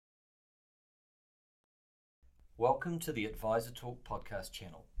Welcome to the Advisor Talk podcast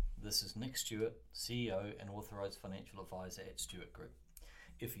channel. This is Nick Stewart, CEO and Authorised Financial Advisor at Stewart Group.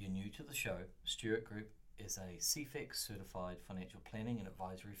 If you're new to the show, Stewart Group is a CFEX certified financial planning and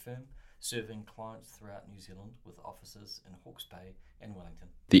advisory firm serving clients throughout New Zealand with offices in Hawke's Bay and Wellington.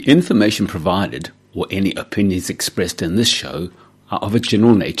 The information provided or any opinions expressed in this show are of a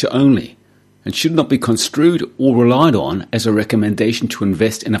general nature only and should not be construed or relied on as a recommendation to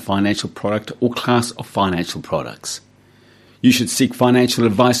invest in a financial product or class of financial products. You should seek financial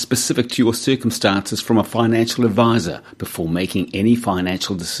advice specific to your circumstances from a financial advisor before making any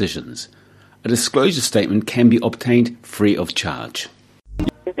financial decisions. A disclosure statement can be obtained free of charge.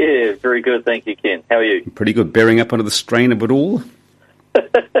 Yeah, very good. Thank you, Ken. How are you? Pretty good. Bearing up under the strain of it all?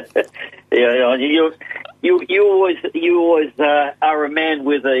 Yeah, you always are a man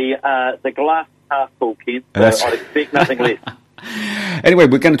with the glass half full, Ken. So I'd expect nothing less. Anyway,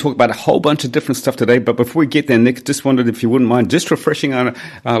 we're going to talk about a whole bunch of different stuff today, but before we get there, Nick, just wondered if you wouldn't mind just refreshing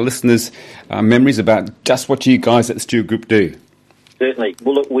our listeners' memories about just what you guys at the Stewart Group do. Certainly.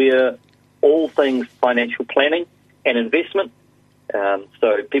 Well, look, we're all things financial planning and investment.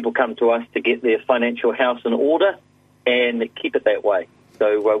 So people come to us to get their financial house in order and keep it that way.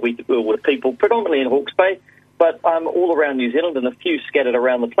 So we deal with people predominantly in Hawke's Bay, but all around New Zealand and a few scattered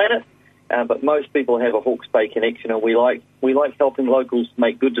around the planet. But most people have a Hawke's Bay connection, and we like helping locals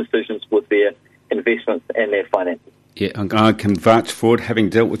make good decisions with their investments and their finances. Yeah, I can vouch for it.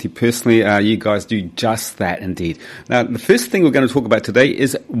 Having dealt with you personally, you guys do just that indeed. Now, the first thing we're going to talk about today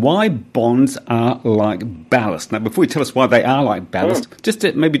is why bonds are like ballast. Now, before you tell us why they are like ballast, just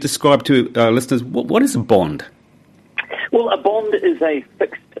to maybe describe to our listeners, what is a bond? Well, a bond is a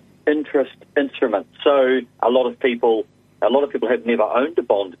fixed interest instrument. So a lot of people have never owned a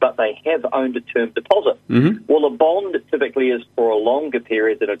bond, but they have owned a term deposit. Mm-hmm. Well, a bond typically is for a longer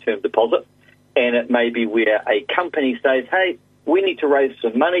period than a term deposit, and it may be where a company says, hey, we need to raise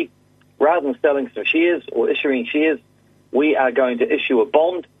some money. Rather than selling some shares or issuing shares, we are going to issue a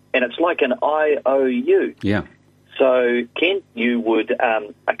bond, and it's like an IOU. Yeah. So, Ken, you would,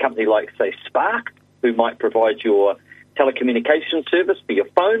 a company like, say, Spark, who might provide your telecommunications service for your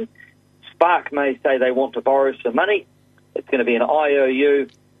phone, Spark may say they want to borrow some money. It's going to be an IOU.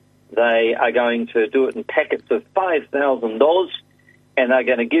 They are going to do it in packets of $5,000, and they're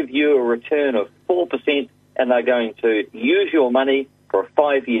going to give you a return of 4%, and they're going to use your money for a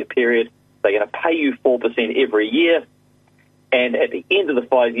 5-year period. They're going to pay you 4% every year, and at the end of the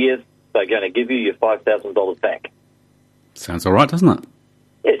 5 years, they're going to give you your $5,000 back. Sounds all right, doesn't it?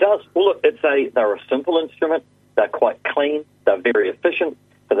 It does. Well, look, they're a simple instrument. They're quite clean. They're very efficient.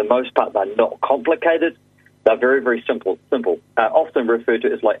 For the most part, they're not complicated. They're very, very simple. Often referred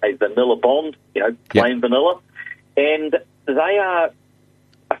to as like a vanilla bond, plain vanilla. And they are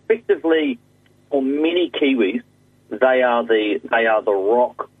effectively, for many Kiwis, they are the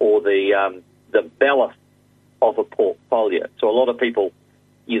rock or the ballast of a portfolio. So a lot of people,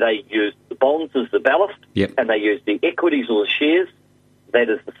 they use the bonds as the ballast, and they use the equities or the shares, that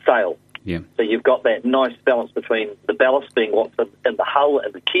is the sail. Yeah. So you've got that nice balance between the ballast being what's in the hull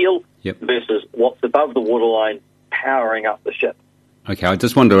and the keel versus what's above the waterline powering up the ship. Okay, I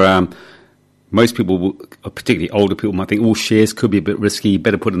just wonder, most people, particularly older people, might think all shares could be a bit risky,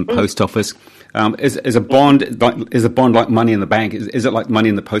 better put in the post office. Is a bond like money in the bank? Is it like money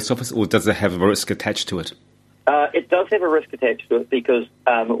in the post office, or does it have a risk attached to it? It does have a risk attached to it because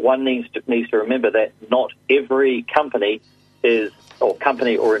one needs to remember that not every company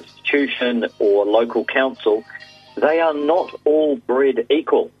or institution or local council, they are not all bred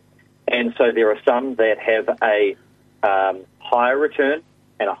equal. And so there are some that have a higher return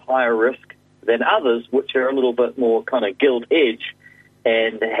and a higher risk than others, which are a little bit more kind of gilt edge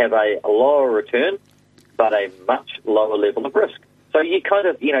and have a lower return but a much lower level of risk. So you kind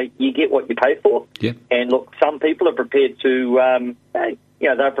of, you get what you pay for. Yeah. And look, some people are prepared to,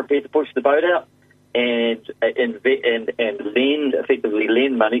 they're prepared to push the boat out and effectively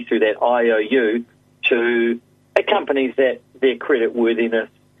lend money through that IOU to companies that their credit worthiness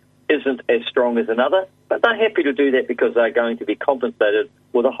isn't as strong as another, but they're happy to do that because they're going to be compensated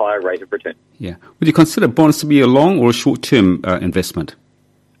with a higher rate of return. Yeah. Would you consider bonds to be a long or a short-term investment?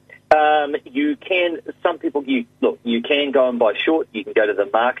 You can. Some people, you can go and buy short. You can go to the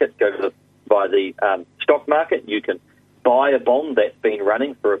market, buy the stock market. You can buy a bond that's been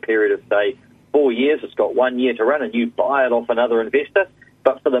running for a period of, say, 4 years. It's got 1 year to run, and you buy it off another investor.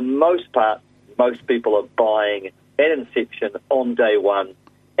 But for the most part, most people are buying at inception on day one,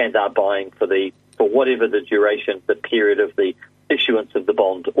 and are buying for whatever the duration, the period of the issuance of the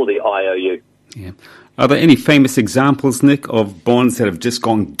bond or the IOU. Yeah. Are there any famous examples, Nick, of bonds that have just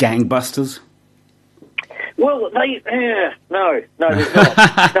gone gangbusters? Well, no, there's not.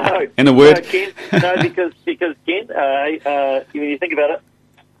 No, in a word, no, Ken, no, because Ken, when you think about it,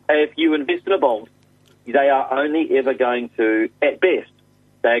 if you invest in a bond, they are only ever going to, at best,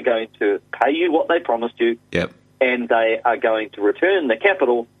 they're going to pay you what they promised you, yep, and they are going to return the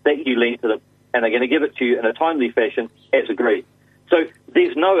capital that you lent to them, and they're going to give it to you in a timely fashion as agreed. So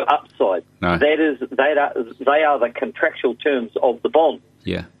there's no upside. No. They are the contractual terms of the bond.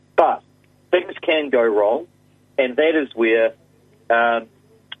 yeah, But things can go wrong, and that is where a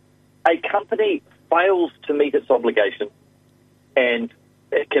company fails to meet its obligation, and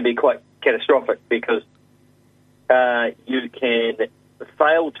it can be quite catastrophic because you can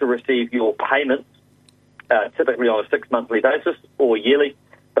fail to receive your payments, typically on a 6-monthly basis or yearly,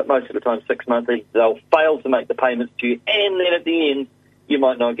 but most of the time 6 monthly. They'll fail to make the payments to you, and then at the end, you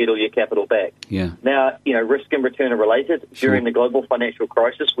might not get all your capital back. yeah, Now, risk and return are related. Sure. During the global financial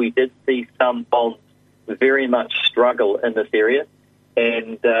crisis, we did see some bonds very much struggle in this area,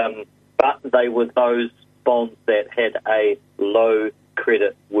 and but they were those bonds that had a low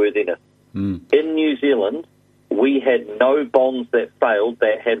credit worthiness. In New Zealand, we had no bonds that failed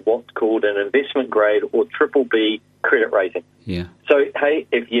that had what's called an investment grade or triple B credit rating. yeah. So, hey,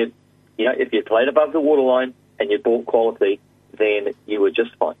 if you played above the waterline and you bought quality, then you were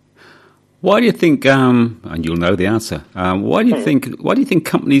just fine. Why do you think? And you'll know the answer. Why do you think? Why do you think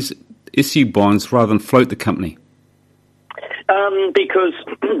companies issue bonds rather than float the company?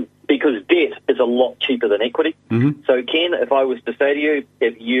 Because debt is a lot cheaper than equity. Mm-hmm. So, Ken, if I was to say to you,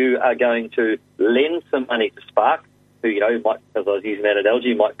 if you are going to lend some money to Spark, who, might, as I was using that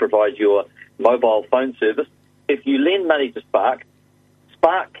analogy, might provide your mobile phone service, if you lend money to Spark,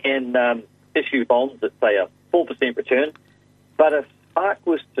 Spark can issue bonds at, say, a 4% return. But if Spark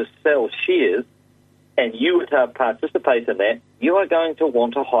was to sell shares and you were to participate in that, you are going to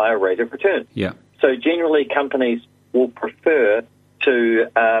want a higher rate of return. Yeah. So generally companies will prefer to,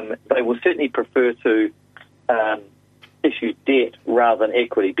 they will certainly prefer to issue debt rather than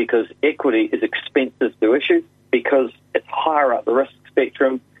equity, because equity is expensive to issue because it's higher up the risk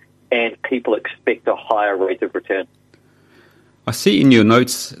spectrum and people expect a higher rate of return. I see in your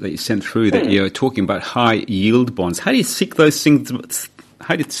notes that you sent through that you're talking about high yield bonds. How do you seek those things?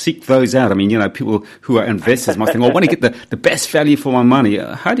 How do you seek those out? I mean, people who are investors must think, I want to get the best value for my money.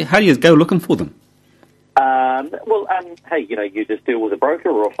 How do you go looking for them? Hey, you just deal with a broker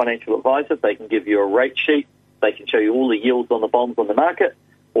or a financial advisor. They can give you a rate sheet. They can show you all the yields on the bonds on the market,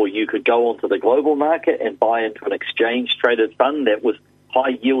 or you could go onto the global market and buy into an exchange-traded fund that was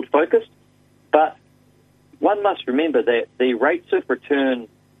high yield focused. But one must remember that the rates of return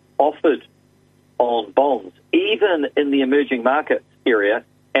offered on bonds, even in the emerging markets area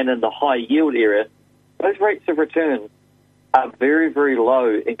and in the high yield area, those rates of return are very, very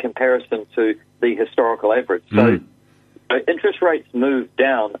low in comparison to the historical average. So interest rates move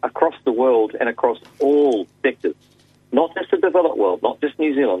down across the world and across all sectors, not just the developed world, not just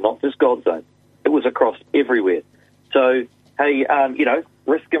New Zealand, not just God's Zone. It was across everywhere. So, hey,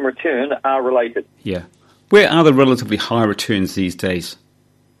 risk and return are related. Yeah. Where are the relatively high returns these days?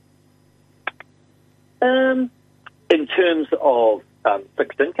 In terms of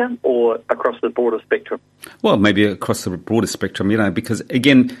fixed income or across the broader spectrum? Well, maybe across the broader spectrum, because,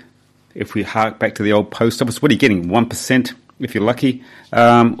 again, if we hark back to the old post office, what are you getting? 1%, if you're lucky.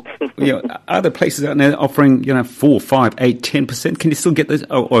 Are there places out there offering, 4, 5, 8, 10%? Can you still get those?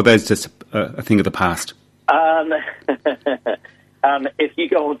 Or are those just a thing of the past? If you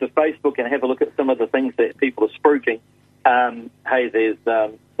go onto Facebook and have a look at some of the things that people are spruiking, hey, there's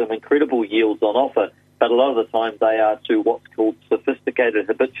some incredible yields on offer, but a lot of the time they are to what's called sophisticated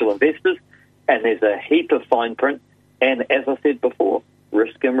habitual investors, and there's a heap of fine print. And as I said before,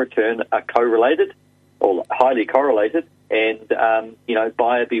 risk and return are correlated or highly correlated, and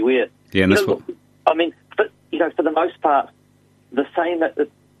buyer beware. Yeah, and that's what I mean. But for the most part, the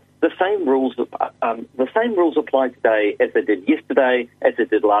same rules apply today as they did yesterday, as they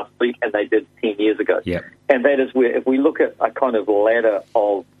did last week, and they did 10 years ago. Yeah. And that is where, if we look at a kind of ladder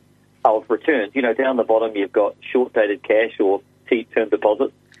of returns, down the bottom you've got short-dated cash or term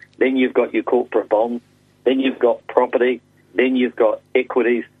deposits, then you've got your corporate bonds, then you've got property, then you've got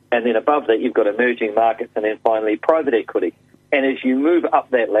equities, and then above that you've got emerging markets, and then finally private equity. And as you move up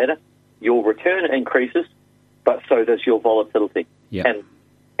that ladder, your return increases, but so does your volatility. Yeah.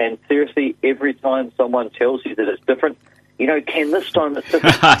 And seriously, every time someone tells you that it's different, Ken, this time it's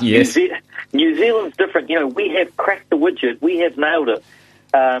different. Yes. New Zealand's different. We have cracked the widget. We have nailed it.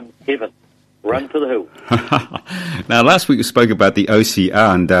 Heaven, run for the hill. Now, last week we spoke about the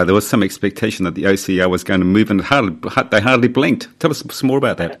OCR, and there was some expectation that the OCR was going to move, and they hardly blinked. Tell us some more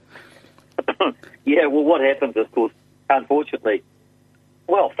about that. Yeah, well, what happens, of course, fortunately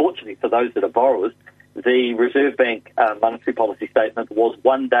for those that are borrowers, the Reserve Bank monetary policy statement was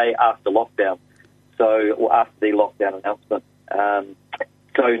one day after lockdown, or after the lockdown announcement.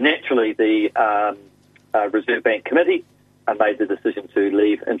 So naturally, the Reserve Bank Committee made the decision to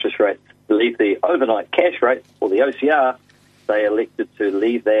leave the overnight cash rate, or the OCR. They elected to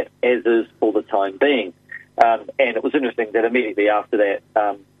leave that as is for the time being. And it was interesting that immediately after that,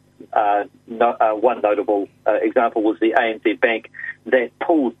 one notable example was the ANZ Bank that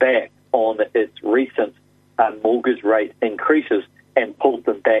pulled back on its recent mortgage rate increases and pulled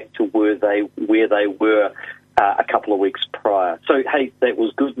them back to where they were a couple of weeks prior. So, hey, that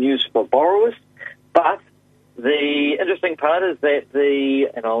was good news for borrowers. But the interesting part is that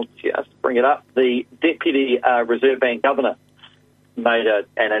and I'll just bring it up, the Deputy Reserve Bank Governor made an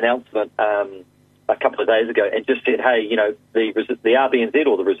announcement a couple of days ago and just said, hey, the RBNZ,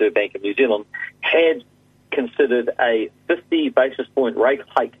 or the Reserve Bank of New Zealand, had considered a 50 basis point rate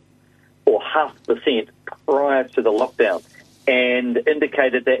hike, or 0.5% prior to the lockdown, and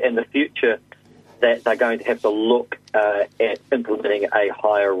indicated that in the future that they're going to have to look at implementing a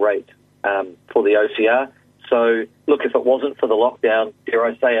higher rate for the OCR. So, look, if it wasn't for the lockdown, dare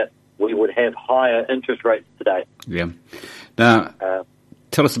I say it, we would have higher interest rates today. Yeah. Now,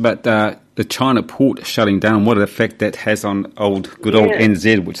 tell us about the China port shutting down, what effect that has on old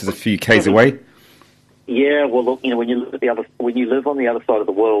NZ, which is a few k's away. Yeah, well, look, when you live on the other side of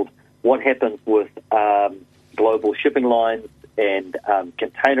the world, what happens with global shipping lines and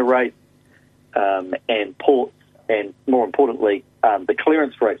container rates and ports, and more importantly, the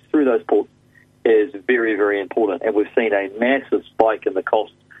clearance rates through those ports is very, very important. And we've seen a massive spike in the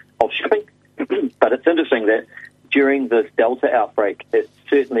cost of shipping. But it's interesting that during this Delta outbreak, it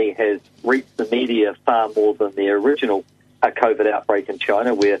certainly has reached the media far more than the original COVID outbreak in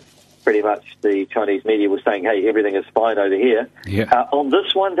China, where pretty much the Chinese media was saying, hey, everything is fine over here. Yeah. On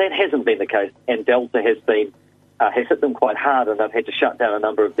this one, that hasn't been the case, and Delta has hit them quite hard, and they've had to shut down a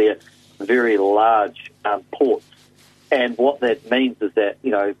number of their very large ports. And what that means is that,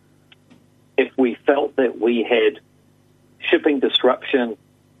 if we felt that we had shipping disruption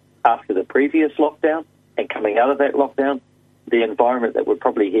after the previous lockdown and coming out of that lockdown, the environment that we're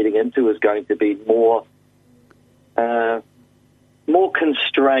probably heading into is going to be more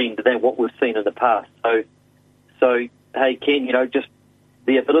constrained than what we've seen in the past. So hey, Ken, just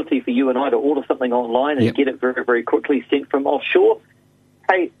the ability for you and I to order something online and get it very, very quickly sent from offshore,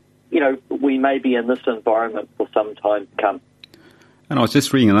 hey, we may be in this environment for some time to come. And I was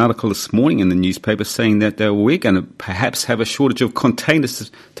just reading an article this morning in the newspaper saying that we're going to perhaps have a shortage of containers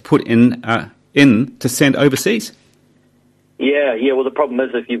to put in to send overseas. Yeah. Well, the problem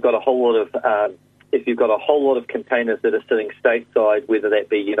is if you've got a whole lot of containers that are sitting stateside, whether that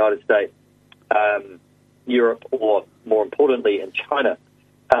be United States, Europe, or more importantly in China,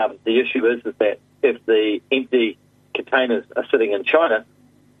 the issue is that if the empty containers are sitting in China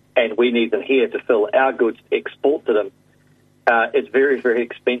and we need them here to fill our goods to export to them, it's very, very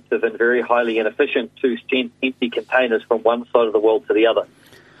expensive and very highly inefficient to send empty containers from one side of the world to the other.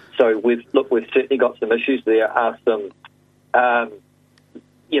 So we've certainly got some issues. There are some,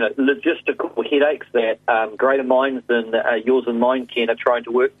 logistical headaches that greater minds than yours and mine, Ken, are trying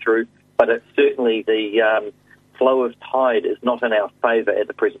to work through. But it's certainly the flow of tide is not in our favour at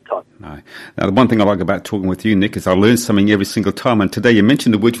the present time. No. Now, the one thing I like about talking with you, Nick, is I learn something every single time. And today you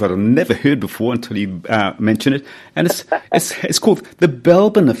mentioned the word that I've never heard before until you mention it. And it's called the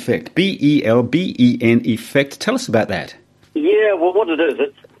Velben Effect, Belben Effect. Tell us about that. Yeah, well, what it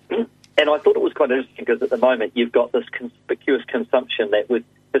is, and I thought it was quite interesting because at the moment you've got this conspicuous consumption that we've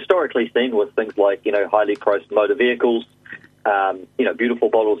historically seen with things like, highly priced motor vehicles, beautiful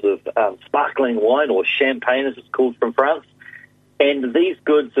bottles of sparkling wine, or champagne as it's called from France. And these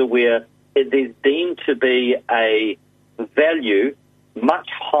goods are where there's deemed to be a value much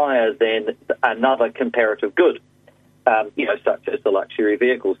higher than another comparative good, such as the luxury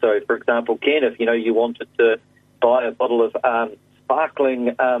vehicle. So, for example, Ken, if, you wanted to buy a bottle of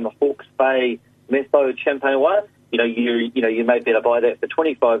sparkling Hawke's Bay Methode champagne wine, you may better buy that for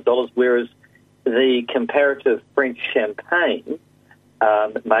 $25, whereas the comparative French champagne,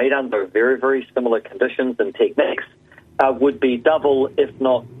 made under very, very similar conditions and techniques, would be double, if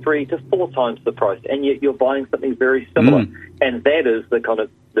not 3 to 4 times the price. And yet you're buying something very similar. And that is the kind of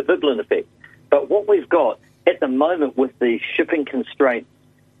the Velben Effect. But what we've got at the moment with the shipping constraints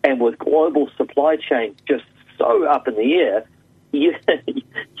and with global supply chains just so up in the air,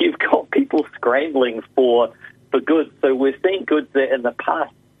 you've got people scrambling for goods. So we're seeing goods that in the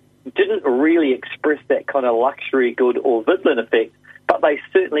past didn't really express that kind of luxury good or Velben Effect, but but they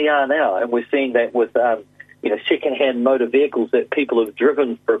certainly are now, and we're seeing that with second-hand motor vehicles that people have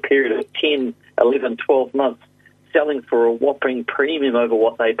driven for a period of 10, 11, 12 months, selling for a whopping premium over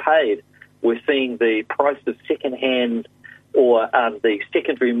what they paid. We're seeing the price of second-hand or the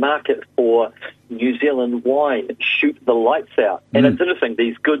secondary market for New Zealand wine shoot the lights out. And it's interesting,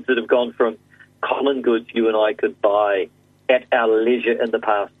 these goods that have gone from common goods you and I could buy at our leisure in the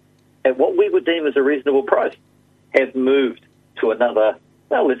past, at what we would deem as a reasonable price, have moved to another,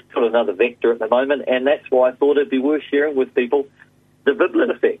 let's put another vector at the moment, and that's why I thought it'd be worth sharing with people the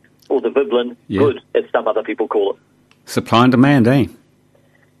Velben Effect, or the Velben good, as some other people call it. Supply and demand, eh?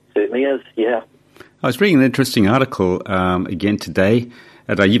 Certainly is, yeah. I was reading an interesting article again today.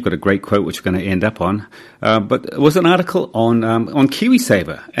 You've got a great quote which we're going to end up on, but it was an article on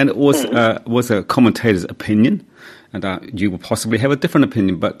KiwiSaver, and it was a commentator's opinion, and you will possibly have a different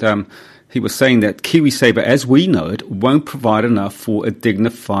opinion, but he was saying that KiwiSaver, as we know it, won't provide enough for a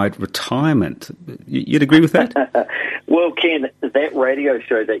dignified retirement. You'd agree with that? Well, Ken, that radio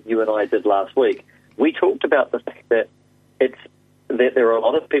show that you and I did last week, we talked about the fact that that there are a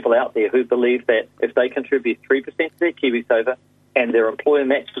lot of people out there who believe that if they contribute 3% to their KiwiSaver and their employer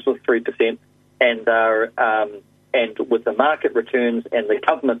matches with 3% and with the market returns and the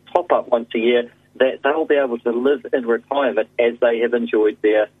government top up once a year, that they'll be able to live in retirement as they have enjoyed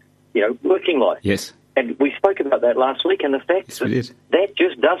their working life. Yes. And we spoke about that last week, and the fact that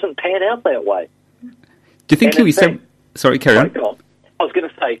just doesn't pan out that way. Do you think KiwiSaver... Sorry, carry on. I was going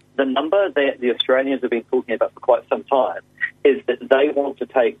to say, the number that the Australians have been talking about for quite some time is that they want to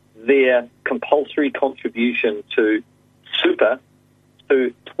take their compulsory contribution to super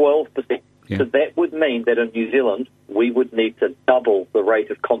to 12%. Yeah. So that would mean that in New Zealand, we would need to double the rate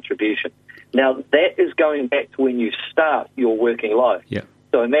of contribution. Now, that is going back to when you start your working life. Yeah.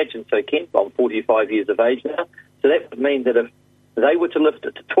 So imagine, Ken, I'm 45 years of age now, so that would mean that if they were to lift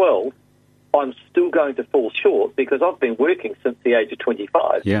it to 12, I'm still going to fall short because I've been working since the age of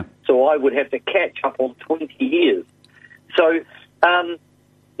 25. Yeah. So I would have to catch up on 20 years. So,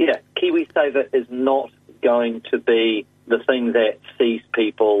 KiwiSaver is not going to be the thing that sees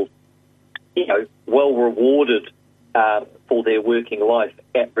people, well rewarded for their working life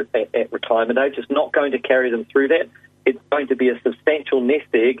at retirement age. It's not going to carry them through that. It's going to be a substantial nest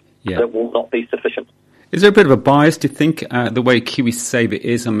egg that will not be sufficient. Is there a bit of a bias, do you think, the way KiwiSaver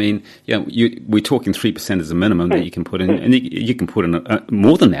is? I mean, we're talking 3% as a minimum that you can put in, and you can put in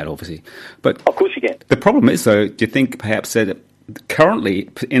more than that, obviously. But of course you can. The problem is, though, do you think perhaps that currently,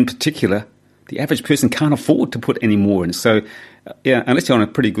 in particular, the average person can't afford to put any more in? So, unless you're on a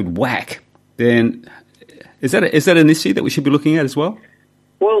pretty good whack, then is that an issue that we should be looking at as well?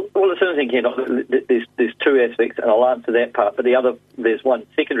 Well, it's interesting, Ken. There's two aspects, and I'll answer that part. But there's one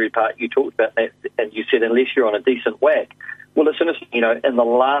secondary part. You talked about that, and you said unless you're on a decent whack. Well, it's interesting. In the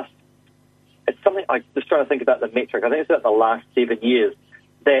last, it's something I just trying to think about the metric. I think it's about the last 7 years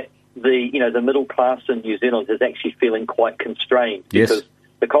that the middle class in New Zealand is actually feeling quite constrained because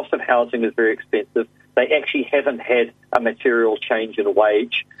the cost of housing is very expensive. They actually haven't had a material change in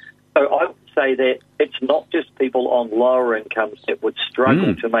wage. So I would say that it's not just people on lower incomes that would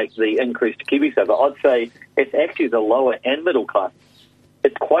struggle to make the increase to KiwiSaver. I'd say it's actually the lower and middle class.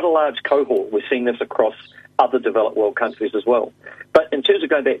 It's quite a large cohort. We're seeing this across other developed world countries as well. But in terms of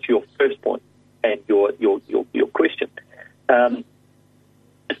going back to your first point and your question,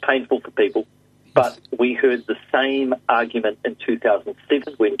 it's painful for people. But we heard the same argument in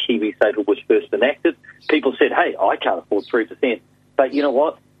 2007 when KiwiSaver was first enacted. People said, hey, I can't afford 3%. But you know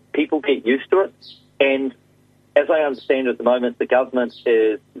what? People get used to it, and as I understand it at the moment, the government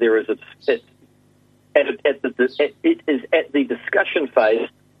is at the discussion phase,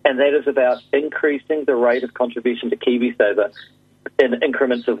 and that is about increasing the rate of contribution to KiwiSaver in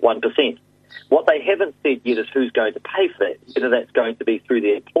increments of 1%. What they haven't said yet is who's going to pay for that, whether that's going to be through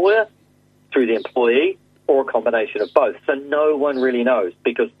the employer, through the employee, or a combination of both. So no one really knows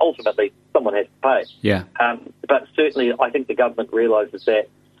because ultimately someone has to pay. Yeah. But certainly I think the government realises that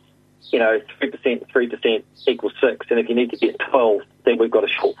 3% equals 6, and if you need to get 12, then we've got a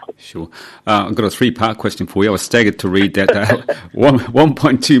shortfall. Sure. I've got a 3-part question for you. I was staggered to read that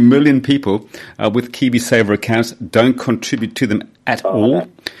 1.2 million people with KiwiSaver accounts don't contribute to them at all.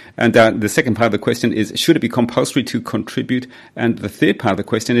 And the second part of the question is, should it be compulsory to contribute? And the third part of the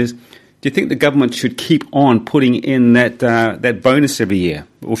question is, do you think the government should keep on putting in that bonus every year?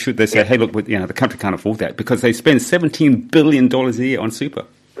 Or should they say, hey, look, the country can't afford that because they spend $17 billion a year on super?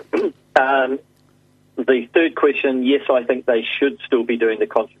 The third question, yes, I think they should still be doing the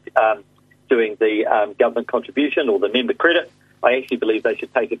government contribution or the member credit. I actually believe they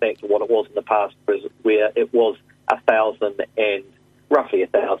should take it back to what it was in the past, where it was $1,000 and roughly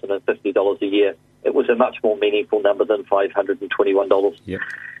 $1,050 a year. It was a much more meaningful number than $521. Yep.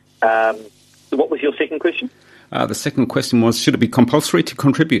 What was your second question? The second question was, should it be compulsory to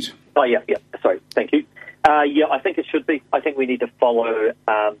contribute? Oh, yeah. Sorry, thank you. I think it should be. I think we need to follow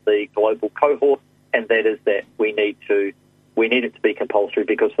the global cohort, and that is that we need it to be compulsory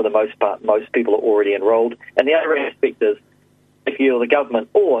because for the most part, most people are already enrolled. And the other aspect is, if you're the government,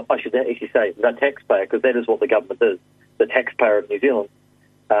 or I should actually say the taxpayer, because that is what the government is, the taxpayer of New Zealand,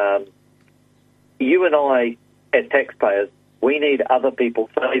 you and I, as taxpayers, we need other people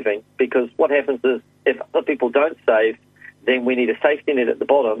saving, because what happens is if other people don't save, then we need a safety net at the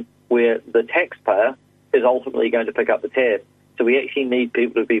bottom where the taxpayer is ultimately going to pick up the tab. So we actually need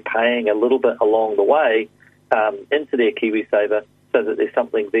people to be paying a little bit along the way into their KiwiSaver so that there's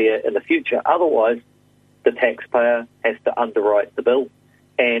something there in the future. Otherwise, the taxpayer has to underwrite the bill.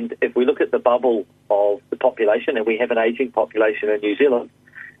 And if we look at the bubble of the population, and we have an ageing population in New Zealand,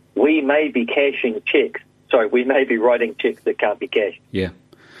 we may be cashing checks. Sorry, we may be writing checks that can't be cashed. Yeah.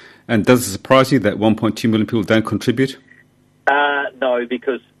 And does it surprise you that 1.2 million people don't contribute? No,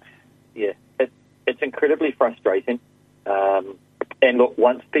 because, it's incredibly frustrating. And look,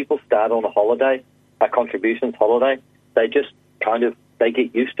 once people start on a contributions holiday, they just they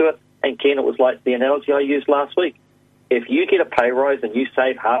get used to it. And Ken, it was like the analogy I used last week. If you get a pay rise and you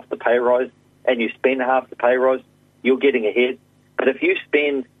save half the pay rise and you spend half the pay rise, you're getting ahead. But if you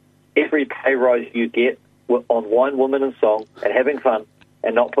spend every pay rise you get on wine, woman and song and having fun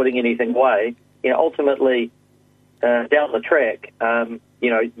and not putting anything away, ultimately down the track,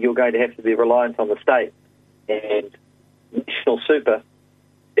 you're going to have to be reliant on the state. And National Super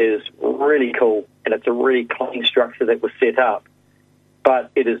is really cool, and it's a really clean structure that was set up,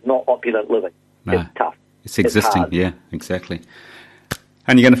 but it is not opulent living. No, it's tough. It's existing, yeah, exactly.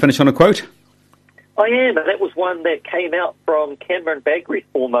 And you're going to finish on a quote? I am, and that was one that came out from Cameron Bagri,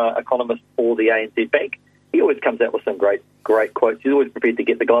 former economist for the ANZ Bank. He always comes out with some great quotes. He's always prepared to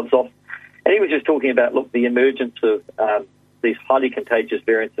get the gloves off. And he was just talking about, the emergence of these highly contagious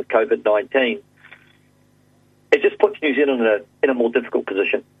variants of COVID-19. It just puts New Zealand in a more difficult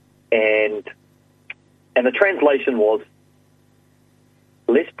position. And the translation was,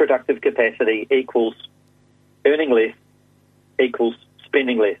 less productive capacity equals earning less equals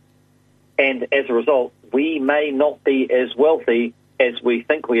spending less. And as a result, we may not be as wealthy as we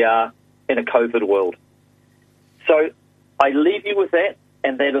think we are in a COVID world. So I leave you with that,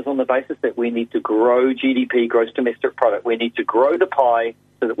 and that is on the basis that we need to grow GDP, gross domestic product. We need to grow the pie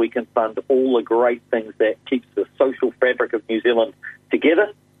so that we can fund all the great things that keeps the social fabric of New Zealand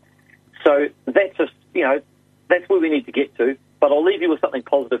together. So that's that's where we need to get to. But I'll leave you with something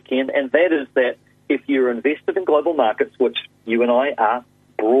positive, Ken, and that is that if you're invested in global markets, which you and I are,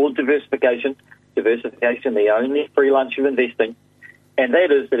 broad diversification, the only free lunch of investing, and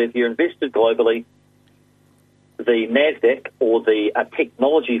that is that if you're invested globally, the NASDAQ, or the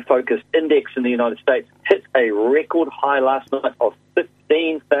technology-focused index in the United States, hit a record high last night of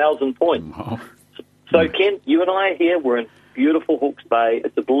 15,000 points. Wow. So, Ken, you and I are here. We're in beautiful Hawke's Bay.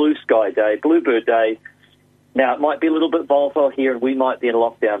 It's a blue sky day, bluebird day. Now, it might be a little bit volatile here, and we might be in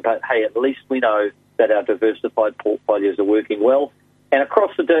lockdown, but, hey, at least we know that our diversified portfolios are working well. And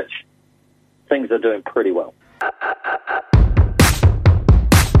across the ditch, things are doing pretty well.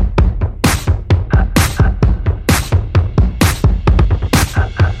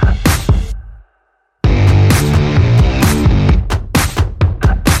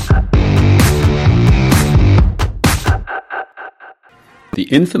 The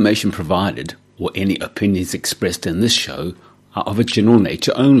information provided, or any opinions expressed in this show, are of a general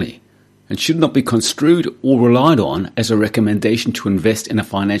nature only, and should not be construed or relied on as a recommendation to invest in a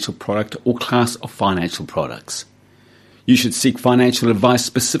financial product or class of financial products. You should seek financial advice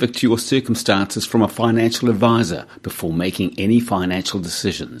specific to your circumstances from a financial advisor before making any financial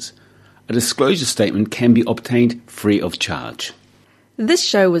decisions. A disclosure statement can be obtained free of charge. This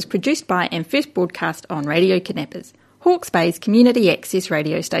show was produced by and first broadcast on Radio Kidnappers, Hawke's Bay's community access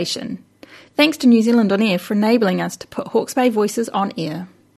radio station. Thanks to New Zealand On Air for enabling us to put Hawke's Bay voices on air.